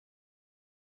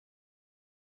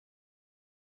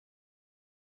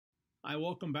Hi,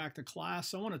 welcome back to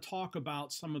class. I want to talk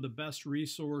about some of the best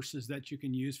resources that you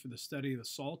can use for the study of the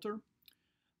Psalter.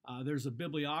 There's a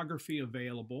bibliography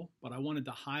available, but I wanted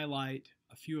to highlight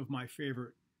a few of my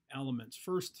favorite elements.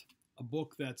 First, a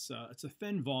book it's a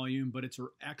thin volume, but it's an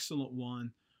excellent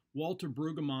one. Walter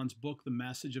Brueggemann's book, The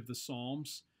Message of the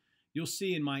Psalms. You'll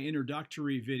see in my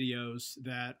introductory videos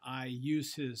that I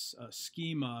use his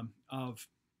schema of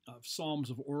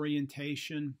Psalms of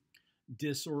orientation,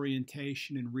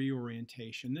 disorientation, and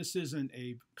reorientation. This isn't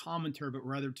a commentary, but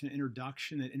rather it's an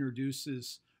introduction that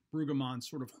introduces Brueggemann's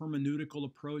sort of hermeneutical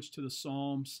approach to the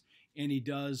Psalms, and he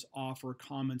does offer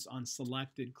comments on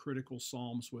selected critical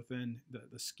Psalms within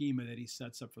the schema that he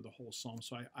sets up for the whole Psalm.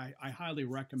 So I highly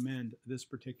recommend this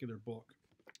particular book.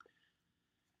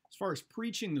 As far as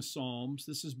preaching the Psalms,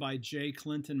 this is by J.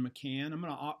 Clinton McCann. I'm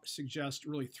going to suggest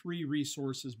really three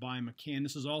resources by McCann.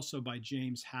 This is also by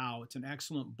James Howe. It's an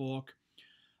excellent book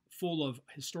full of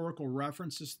historical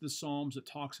references to the Psalms. It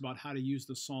talks about how to use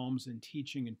the Psalms in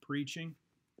teaching and preaching.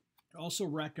 I also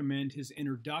recommend his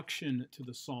introduction to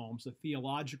the Psalms, a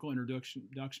theological introduction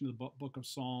to the book of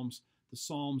Psalms, the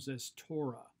Psalms as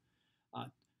Torah.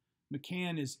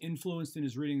 McCann is influenced in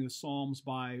his reading of the Psalms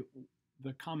by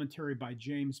the commentary by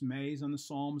James Mays on the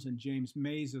Psalms and James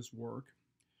Mays' work.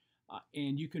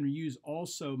 And you can use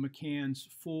also McCann's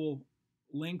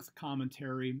full-length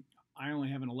commentary. I only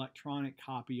have an electronic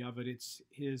copy of it. It's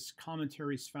his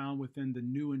commentaries found within the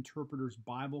New Interpreter's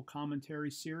Bible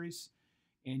Commentary series.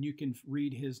 And you can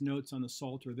read his notes on the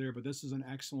Psalter there, but this is an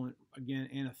excellent, again,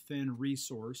 and a thin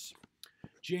resource.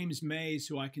 James Mays,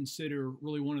 who I consider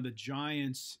really one of the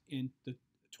giants in the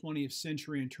 20th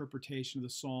century interpretation of the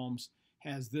Psalms,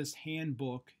 has this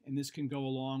handbook, and this can go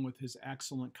along with his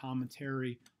excellent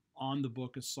commentary on the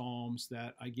book of Psalms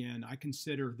that, again, I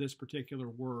consider this particular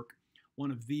work one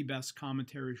of the best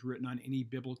commentaries written on any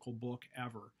biblical book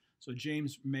ever. So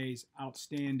James Mays,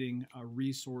 outstanding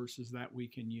resources that we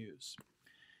can use.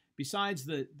 Besides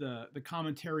the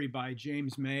commentary by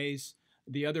James Mays,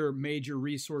 the other major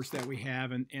resource that we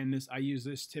have, and this I use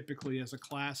this typically as a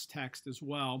class text as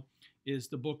well, is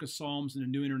the Book of Psalms in the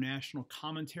New International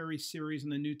Commentary series in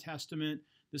the New Testament.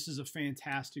 This is a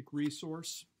fantastic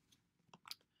resource.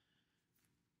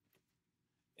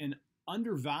 An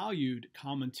undervalued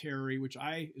commentary, which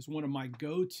is one of my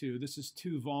go-to. This is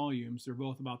 2 volumes. They're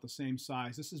both about the same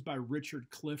size. This is by Richard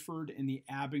Clifford in the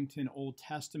Abington Old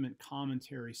Testament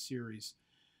Commentary series.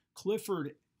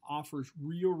 Clifford offers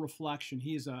real reflection.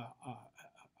 He is a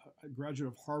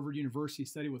graduate of Harvard University,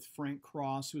 studied with Frank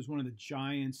Cross, who is one of the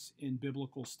giants in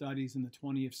biblical studies in the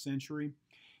 20th century.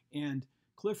 And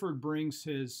Clifford brings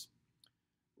his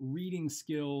reading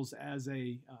skills as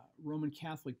a Roman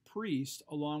Catholic priest,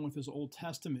 along with his Old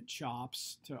Testament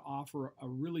chops, to offer a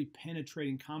really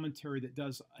penetrating commentary that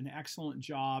does an excellent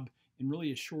job in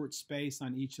really a short space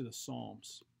on each of the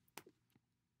Psalms.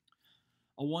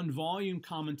 A 1-volume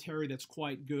commentary that's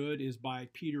quite good is by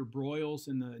Peter Broyles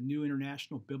in the New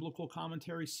International Biblical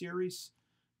Commentary series.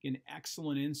 Again,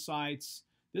 excellent insights.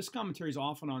 This commentary is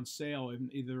often on sale in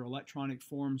either electronic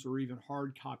forms or even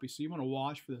hard copies, so you want to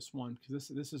watch for this one because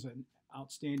this is an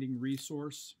outstanding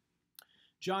resource.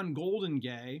 John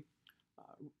Goldingay,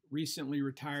 recently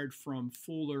retired from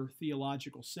Fuller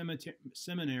Theological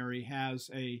Seminary, has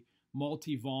a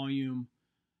multi-volume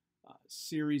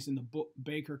series in the book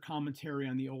Baker Commentary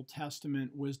on the Old Testament,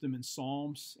 Wisdom and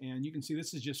Psalms. And you can see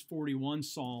this is just 41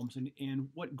 Psalms. And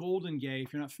what Goldingay,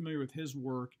 if you're not familiar with his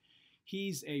work,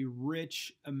 he's a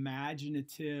rich,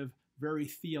 imaginative, very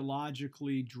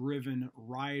theologically driven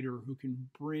writer who can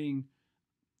bring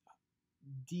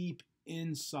deep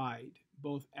insight,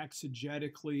 both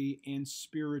exegetically and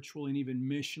spiritually and even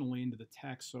missionally into the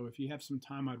text. So if you have some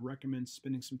time, I'd recommend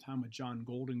spending some time with John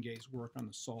Goldingay's work on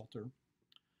the Psalter.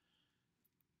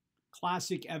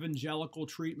 Classic evangelical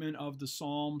treatment of the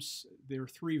Psalms. There are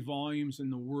 3 volumes in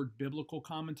the Word Biblical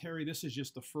Commentary. This is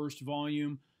just the first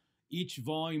volume. Each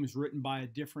volume is written by a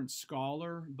different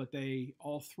scholar, but they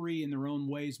all 3 in their own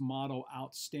ways model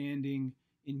outstanding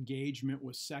engagement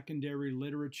with secondary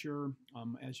literature.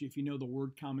 If you know the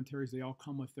word commentaries, they all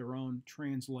come with their own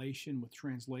translation, with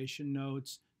translation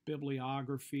notes,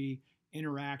 bibliography,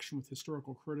 interaction with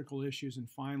historical critical issues, and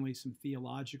finally some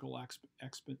theological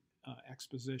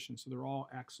exposition. So they're all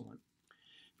excellent.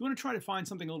 If you want to try to find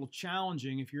something a little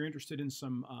challenging, if you're interested in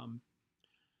some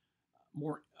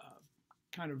more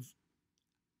kind of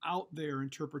out there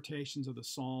interpretations of the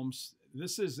Psalms,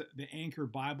 this is the Anchor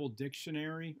Bible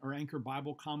Dictionary or Anchor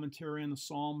Bible Commentary on the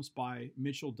Psalms by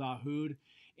Mitchell Dahoud.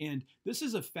 And this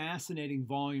is a fascinating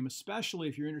volume, especially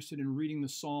if you're interested in reading the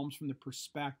Psalms from the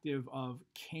perspective of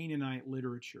Canaanite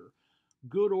literature.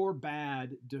 Good or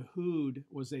bad, Dahoud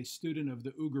was a student of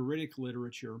the Ugaritic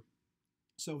literature,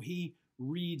 so he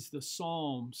reads the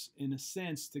Psalms in a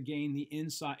sense to gain the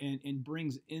insight and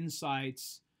brings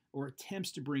insights or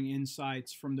attempts to bring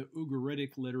insights from the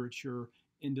Ugaritic literature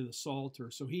into the Psalter.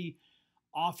 So he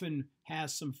often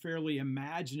has some fairly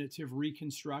imaginative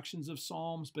reconstructions of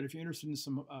Psalms, but if you're interested in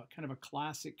some kind of a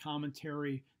classic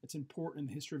commentary that's important in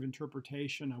the history of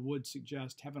interpretation, I would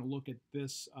suggest having a look at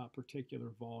this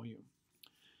particular volume.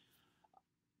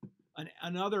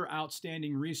 Another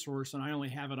outstanding resource, and I only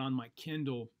have it on my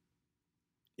Kindle,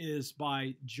 is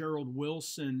by Gerald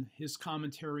Wilson, his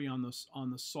commentary on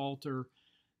the Psalter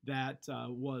that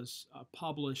was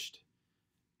published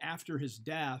after his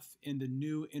death in the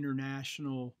New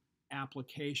International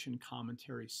Application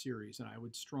Commentary series, and I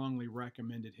would strongly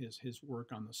recommend it, his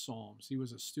work on the Psalms. He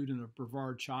was a student of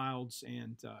Brevard Childs,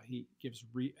 and he gives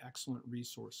excellent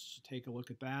resources. So take a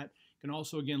look at that. You can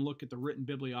also, again, look at the written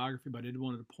bibliography, but I did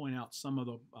want to point out some of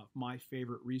my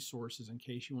favorite resources in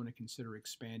case you want to consider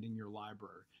expanding your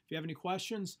library. If you have any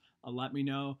questions, let me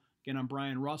know. Again, I'm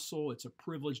Brian Russell. It's a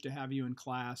privilege to have you in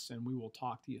class, and we will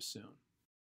talk to you soon.